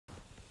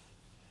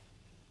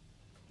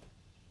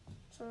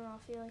so I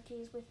don't feel like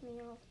he's with me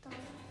all the time.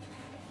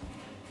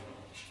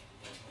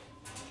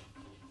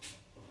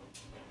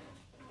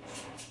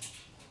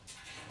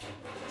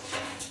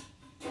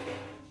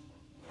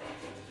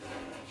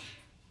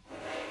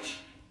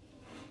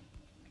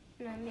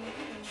 And I'm making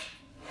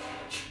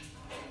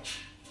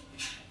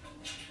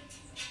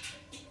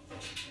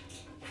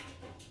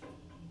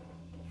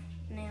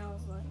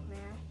nails like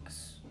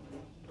Max.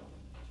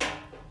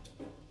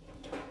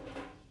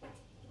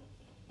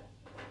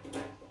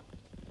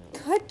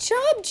 Good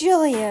job,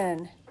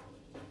 Jillian.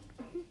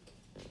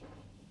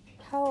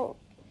 How?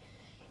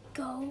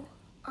 Go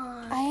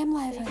on. I am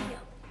live, video. honey.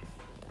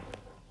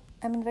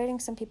 I'm inviting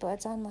some people.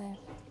 It's on live.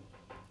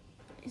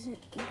 Is it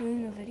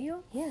doing a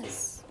video?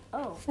 Yes.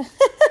 Oh.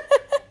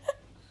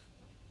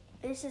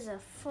 This is a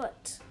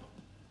foot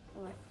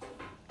with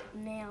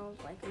nails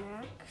like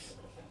Max.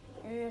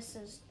 And this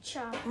is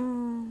Chop,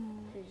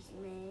 his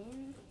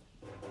mane.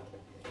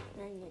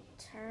 Then you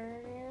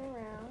turn it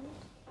around.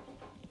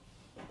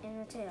 And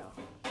the tail.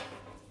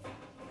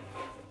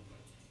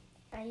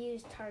 I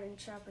used Tartan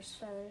Chopper's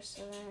feathers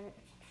so that it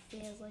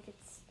feels like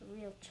it's the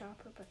real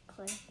Chopper but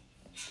clay.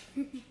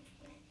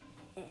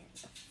 And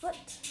the foot.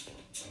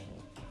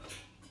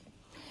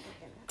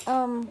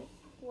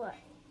 What?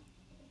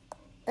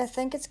 I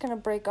think it's gonna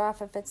break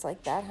off if it's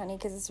like that, honey,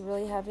 because it's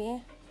really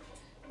heavy.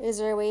 Is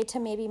there a way to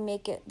maybe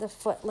make it the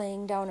foot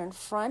laying down in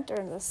front or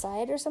the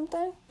side or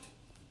something?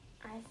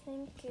 I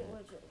think it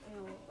would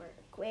work.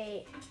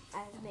 Wait, I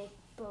have to make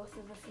both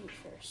of the feet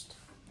first.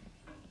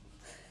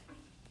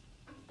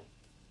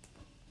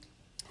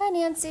 Hi,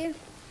 Nancy.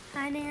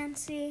 Hi,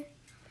 Nancy.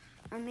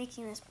 I'm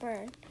making this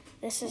bird.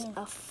 This is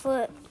a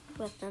foot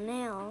with the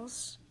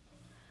nails.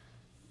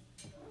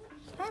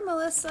 Hi,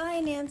 Melissa. Hi,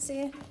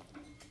 Nancy.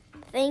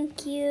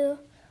 Thank you.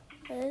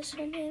 What is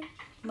her name?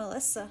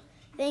 Melissa.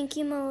 Thank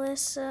you,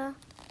 Melissa.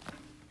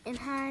 And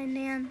hi,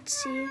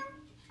 Nancy.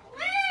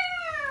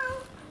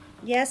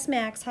 Yes,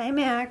 Max. Hi,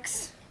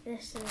 Max.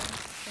 This is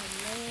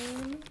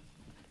the name.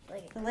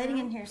 The lighting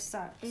in here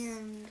sucks.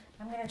 And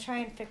I'm going to try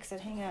and fix it.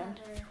 Hang on.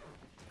 tail.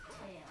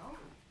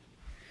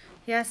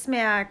 Yes,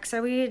 Max.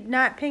 Are we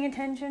not paying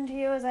attention to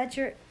you? Is that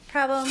your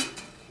problem?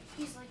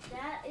 He's like,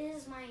 that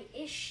is my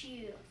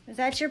issue. Is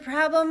that your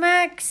problem,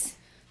 Max?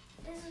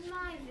 This is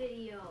my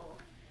video.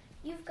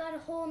 You've got a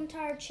whole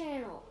entire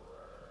channel.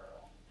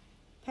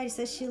 Patty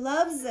says she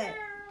loves it.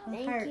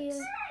 Thank Hearts.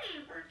 you.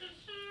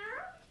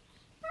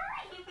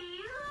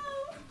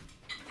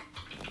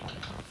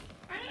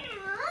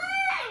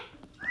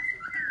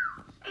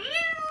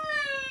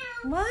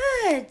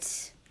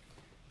 What?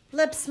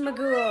 Lips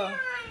Magoo.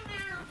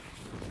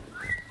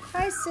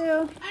 Hi,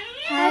 Sue.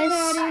 Hi,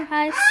 Patty.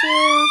 Hi,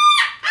 Sue.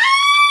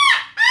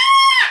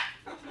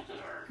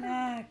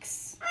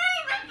 Max.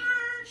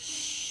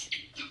 Shh.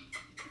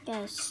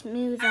 Gotta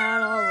smooth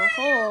out all the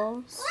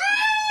holes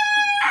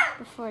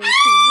before you put it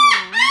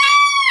on.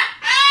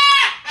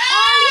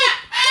 Are you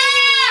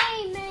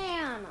kidding me,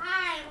 man?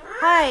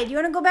 Hi, do you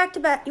want to go back to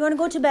bed? You want to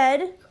go to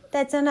bed?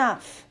 That's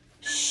enough.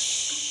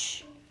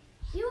 Shh.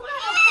 You got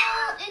a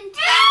whole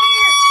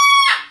entire...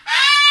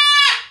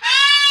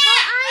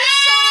 Well, I'm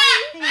sorry.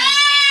 Hang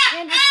on.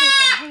 Andrew's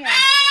sleeping. Hang on.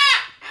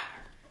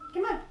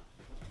 Come on.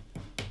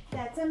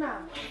 That's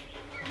enough.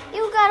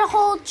 You got a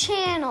whole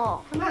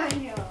channel. Come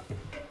on, you.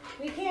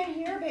 We can't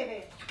hear,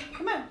 baby.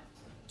 Come on.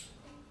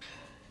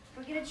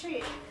 Go get a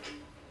treat.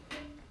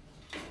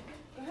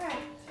 Go ahead.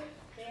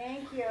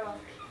 Thank you.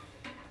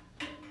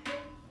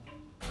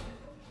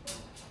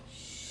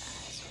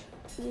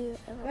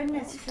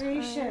 Goodness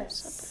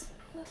gracious.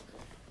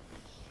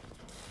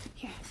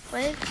 Here.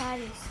 What did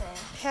Patty say?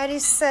 Patty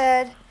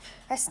said,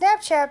 I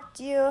Snapchatted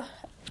you a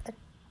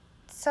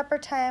supper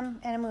time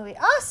and a movie.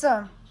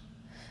 Awesome.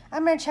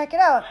 I'm going to check it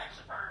out.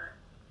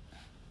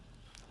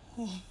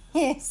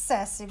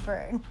 Sassy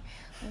bird.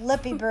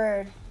 Lippy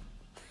bird.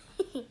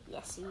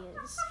 Yes, he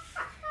is.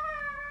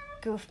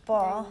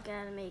 Goofball. Then you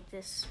gotta make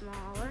this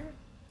smaller.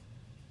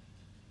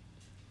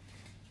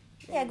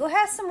 Yeah, go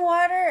have some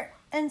water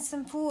and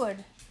some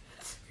food.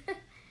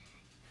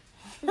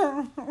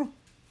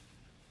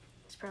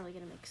 It's probably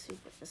gonna make soup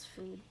with this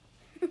food.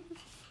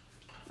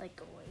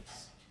 Like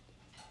always.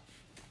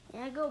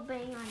 Yeah, go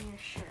bang on your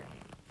shirt.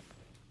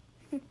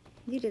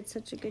 You did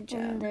such a good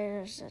job. And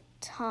there's a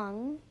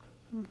tongue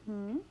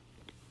Mm-hmm.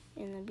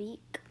 in the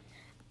beak.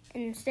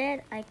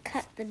 Instead, I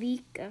cut the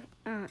beak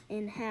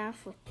in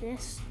half with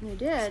this. You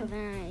did. So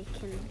then I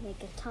can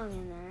make a tongue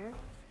in there.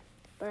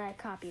 But I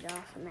copied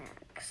off of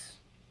Max.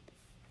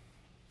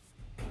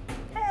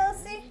 Hi,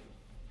 Elsie.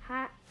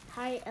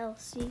 Hi,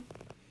 Elsie.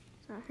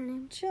 Is that her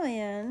name?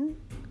 Jillian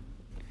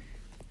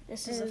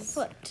This is a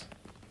foot.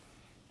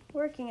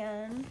 working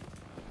on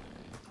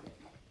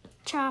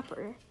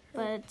Chopper,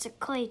 but it's a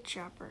clay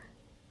chopper.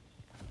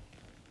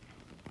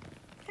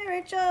 Hi,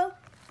 Rachel.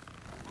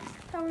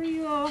 How are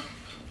you all?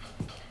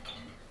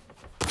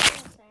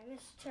 Yes, I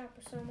miss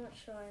Chopper so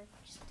much, so I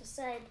just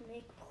decided to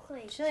make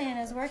clay. Jillian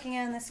is working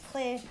on this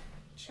clay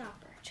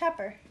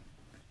chopper.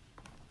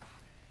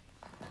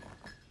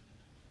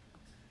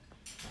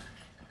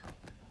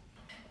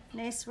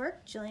 Nice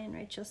work, Jillian,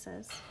 Rachel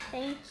says.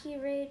 Thank you,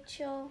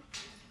 Rachel.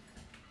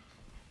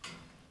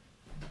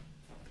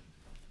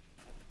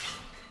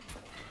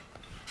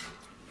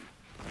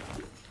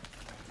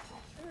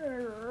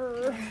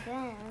 And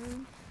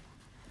then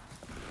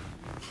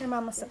Your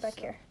mom will sit back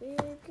here. big.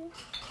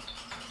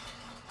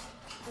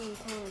 And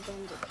kind of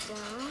bend it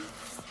down.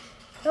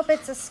 Nope,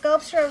 it's a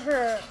sculpture of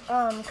her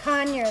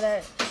conure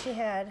that she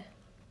had.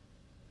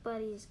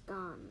 But he's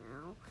gone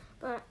now.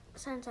 But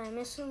since I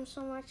miss him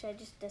so much, I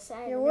just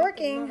decided You're to make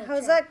working. another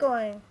How's trip. that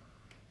going?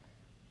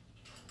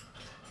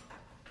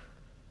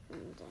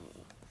 And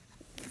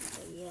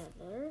the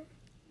other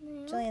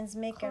nail. Jillian's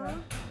making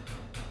them.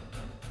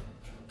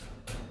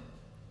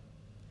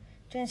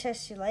 Jillian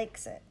says she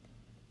likes it.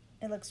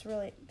 It looks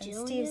really, and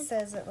Steve Jillian?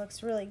 says it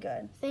looks really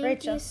good. Thank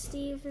Rachel. you,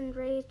 Steve and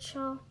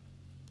Rachel.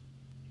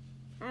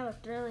 I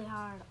worked really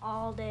hard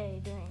all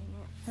day doing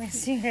it.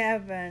 Yes, you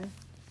have been.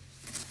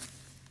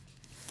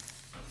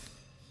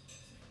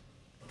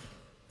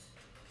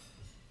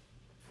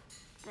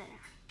 There.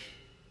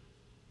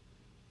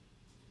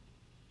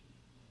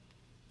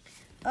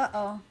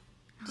 Uh-oh.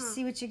 Did you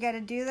see what you got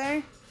to do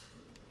there?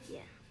 Yeah.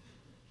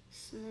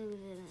 Smooth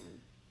it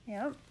in.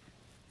 Yep.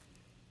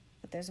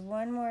 But there's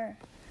one more.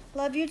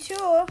 Love you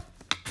too.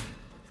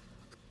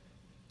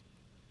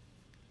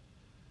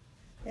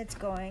 It's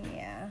going,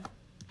 yeah.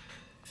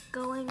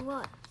 Going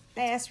what?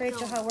 I asked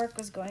Rachel going. how work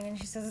was going, and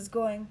she says it's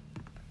going.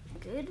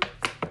 Good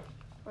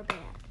or bad?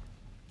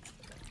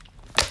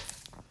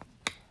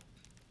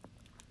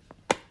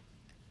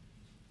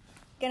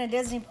 Gonna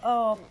Disney.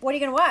 Oh, what are you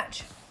gonna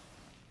watch?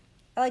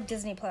 I like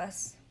Disney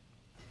Plus.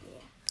 Yeah.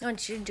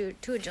 Don't you do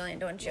too, Jillian?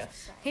 Don't you?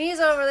 Yes, He's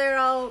over there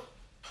all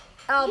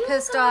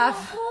pissed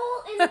off. You got a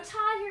whole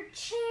entire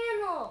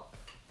channel.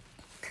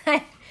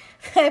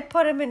 I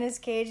put him in his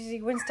cage. He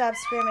wouldn't stop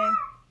screaming.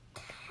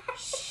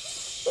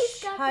 He's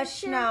got the Hush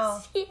shirt.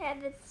 now. He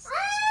had the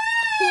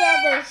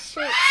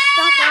shirt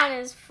stuck on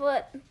his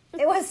foot,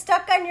 It was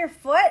stuck on your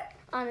foot?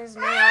 on his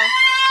mouth.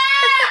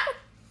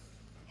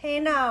 Hey,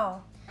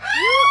 now. Hey,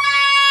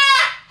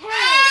 well,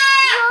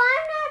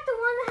 I'm not the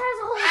one that has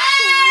a whole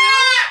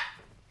channel.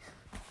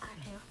 I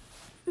know.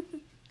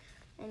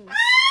 And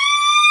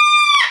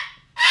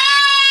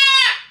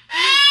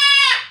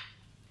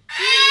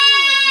do you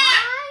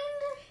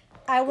mind?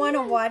 I want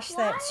to watch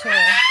that too.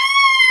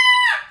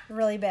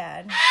 Really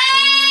bad.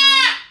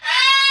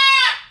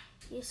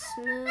 You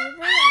smooth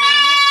it out.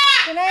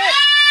 Good night.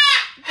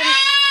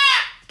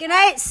 Good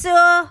night, Sue.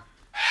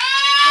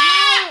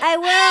 I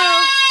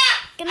will.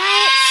 Good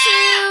night,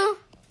 Sue.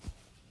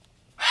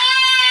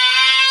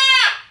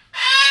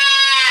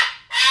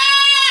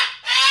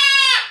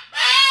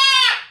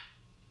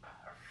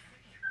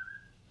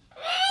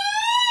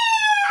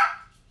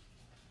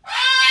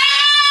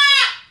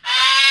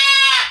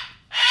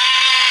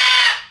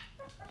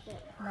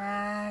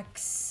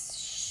 Max.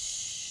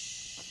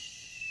 Shh.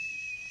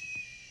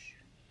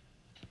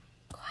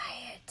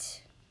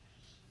 Quiet.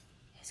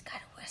 He's got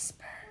to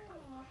whisper.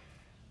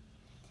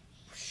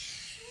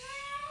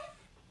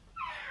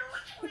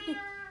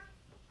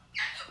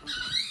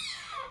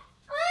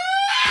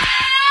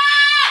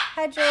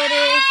 Hi,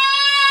 Jody.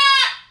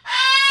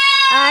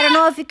 I don't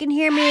know if you can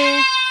hear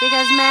me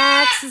because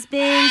Max is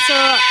being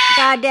so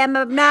goddamn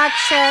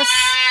obnoxious.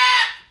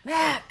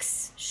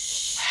 Max.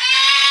 Shh.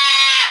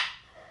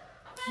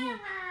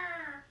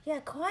 Yeah,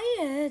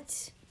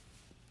 quiet.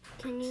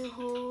 Can you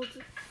hold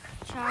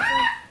Chopper?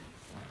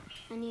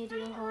 I need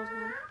you to hold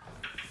him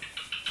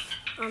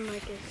on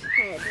like his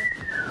head.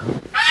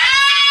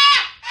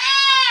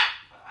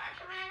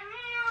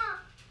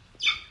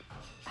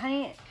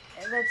 Honey,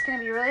 that's going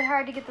to be really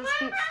hard to get those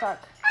feet stuck.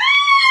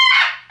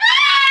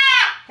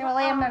 Here, we'll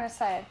lay him on his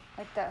side,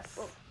 like this.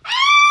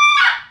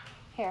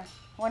 Here,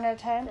 one at a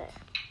time.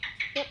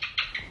 Yep.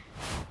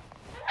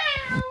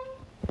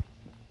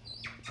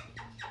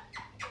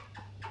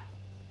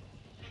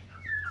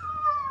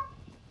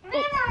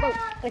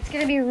 It's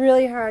going to be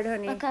really hard,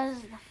 honey. Because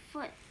the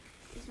foot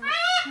is not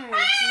turned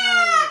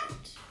right.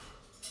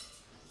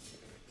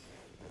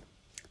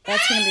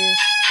 That's going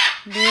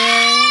to be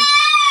really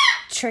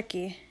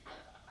tricky.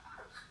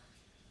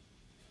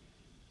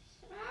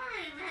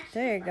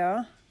 There you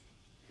go.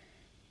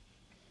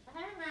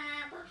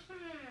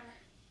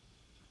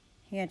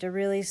 You have to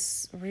really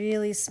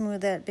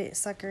smooth that bit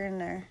sucker in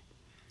there.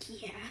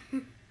 Yeah.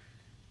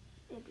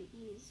 It'd be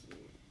easier.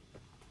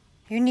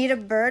 You need a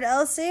bird,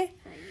 Elsie?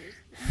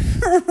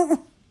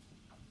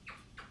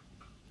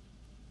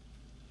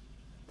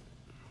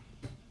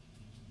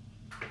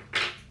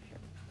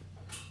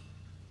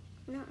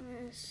 Not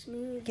as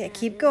smooth. Yeah, that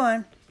keep is.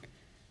 going.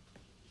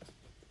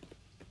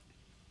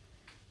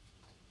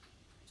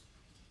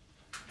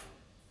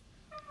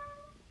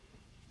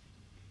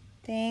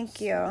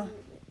 Thank you. Smooth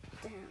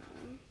it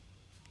down.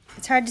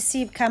 It's hard to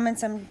see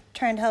comments. I'm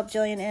trying to help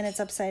Jillian, and it's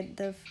upside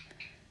the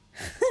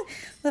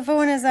the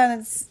phone is on.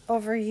 It's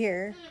over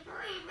here.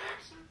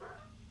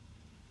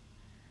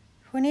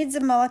 Who needs a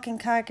Mullican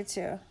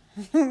cockatoo?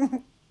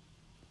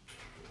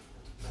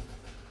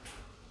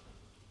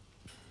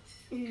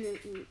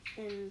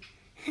 and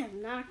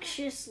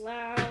obnoxious,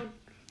 loud,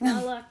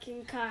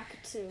 rollicking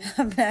cockatoo.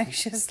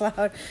 Obnoxious,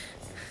 loud,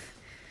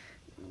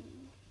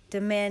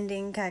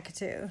 demanding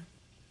cockatoo.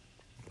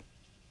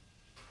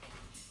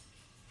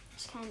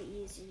 It's kind of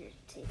easier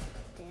to take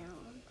it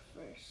down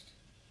first.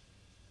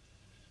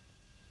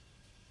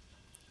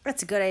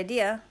 That's a good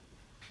idea.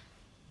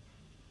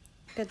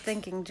 Good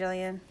thinking,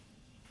 Jillian.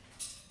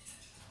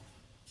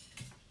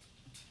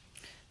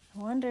 I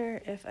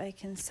wonder if I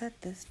can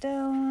set this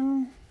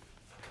down.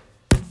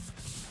 I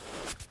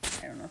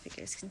don't know if you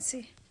guys can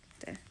see.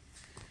 There.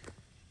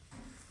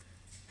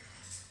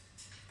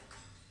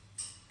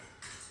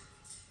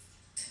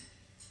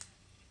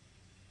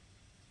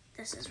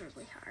 This is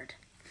really hard.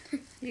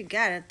 You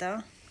got it,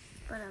 though.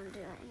 But I'm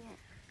doing it.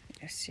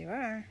 Yes, you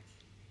are.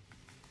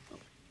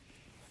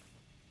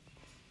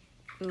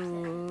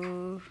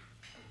 Ooh.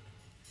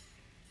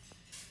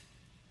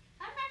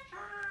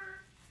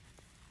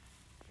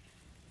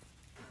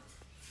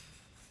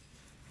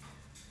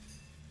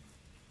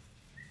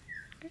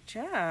 Good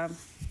job.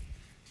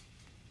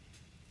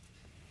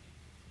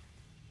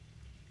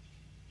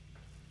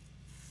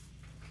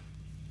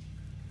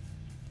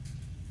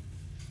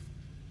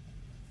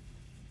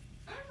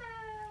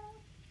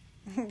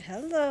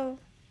 Hello.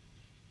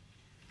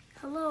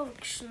 Hello,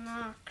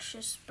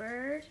 obnoxious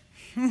bird.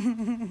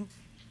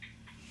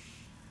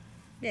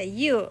 Yeah,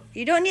 you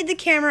don't need the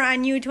camera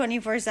on you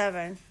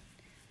 24/7.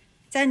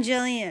 It's on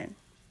Jillian.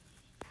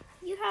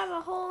 You have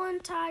a whole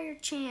entire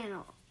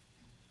channel.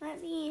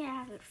 Let me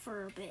have it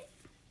for a bit.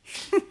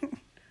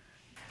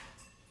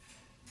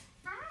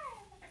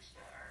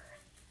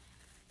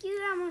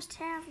 You almost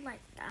have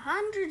like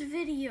 100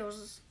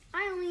 videos.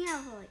 I only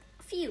have like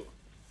a few.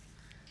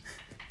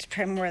 It's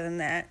probably more than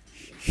that.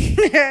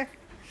 This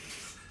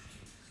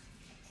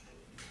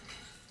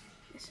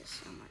is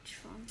so much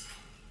fun.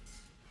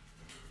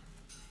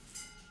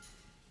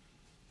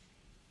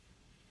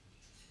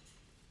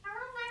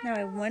 Now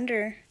I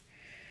wonder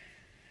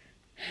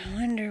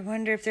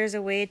if there's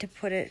a way to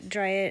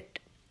dry it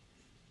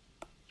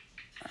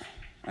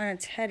on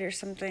its head or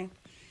something.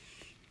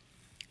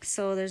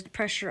 So there's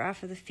pressure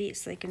off of the feet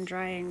so they can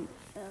dry and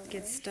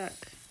get stuck.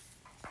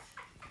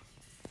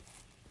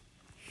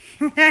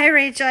 Hi,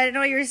 Rachel. I didn't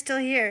know you were still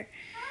here.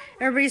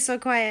 Everybody's so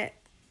quiet.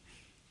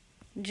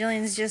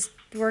 Jillian's just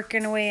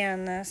working away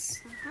on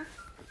this.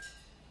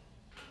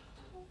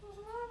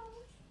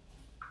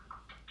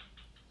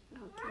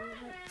 Okay,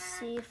 let's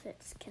see if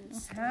it can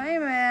stand. Hi,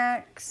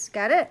 Max.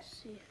 Got it?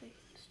 See if it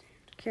can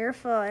stand.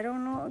 Careful. I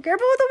don't know.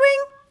 Careful with the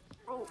wing.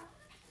 Oh.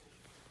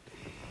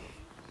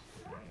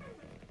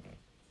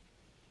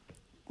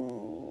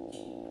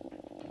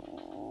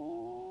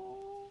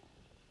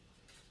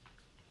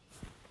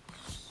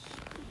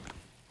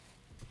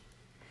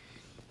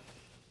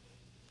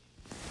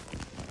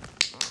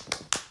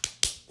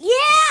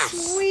 Yes!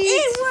 Sweet.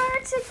 It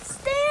works! It's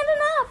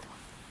standing up!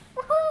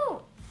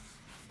 Woohoo!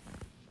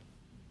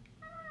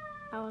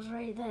 I was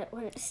right that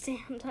when it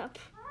stand up.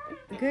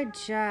 Good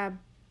job.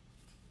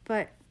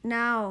 But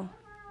now,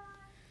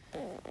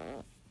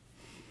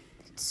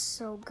 It's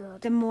so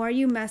good. the more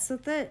you mess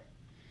with it,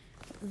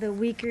 the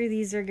weaker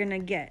these are gonna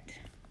get.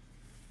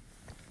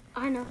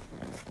 I know.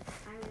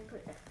 I'm gonna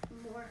put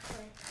more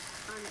clay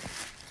on it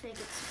to make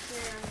it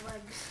secure on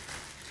legs.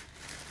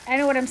 I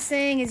know what I'm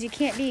saying is you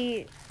can't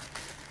be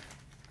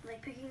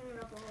Like picking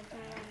it up all the time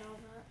and all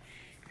that.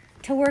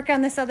 to work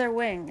on this other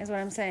wing is what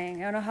I'm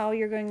saying. I don't know how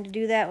you're going to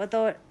do that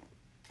without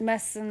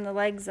messing the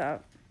legs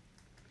up.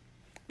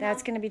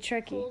 That's going to be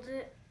tricky. Hold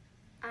it.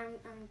 I'm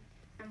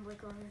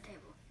wiggling the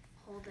table.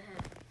 Hold the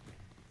head.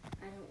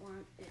 I don't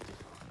want it to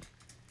fall.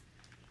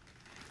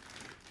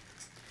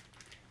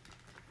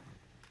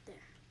 There.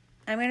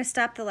 I'm going to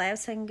stop the live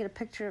so I can get a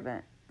picture of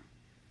it.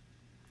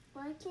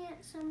 Why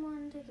can't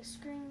someone take a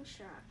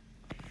screenshot?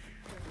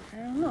 I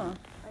don't know.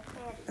 Like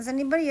Patty. Is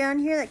anybody on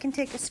here that can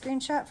take a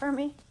screenshot for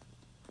me?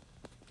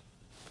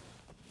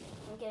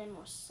 I'm getting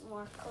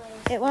more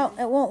clay. It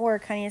won't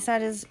work, honey. It's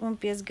not won't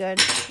be as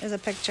good as a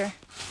picture.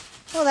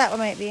 Well, that one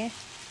might be.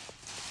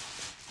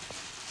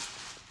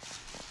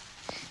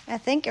 I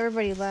think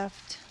everybody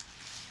left.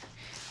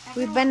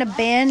 We've been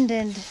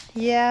abandoned.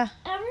 Yeah.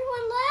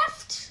 Everyone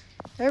left.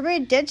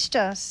 Everybody ditched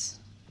us.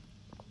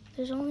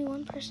 There's only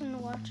one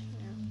person watching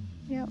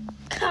now. Yep.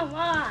 Come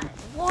on,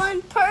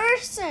 one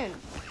person.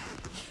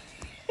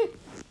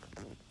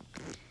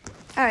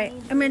 All right,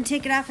 I'm going to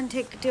take it off and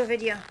do a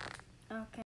video.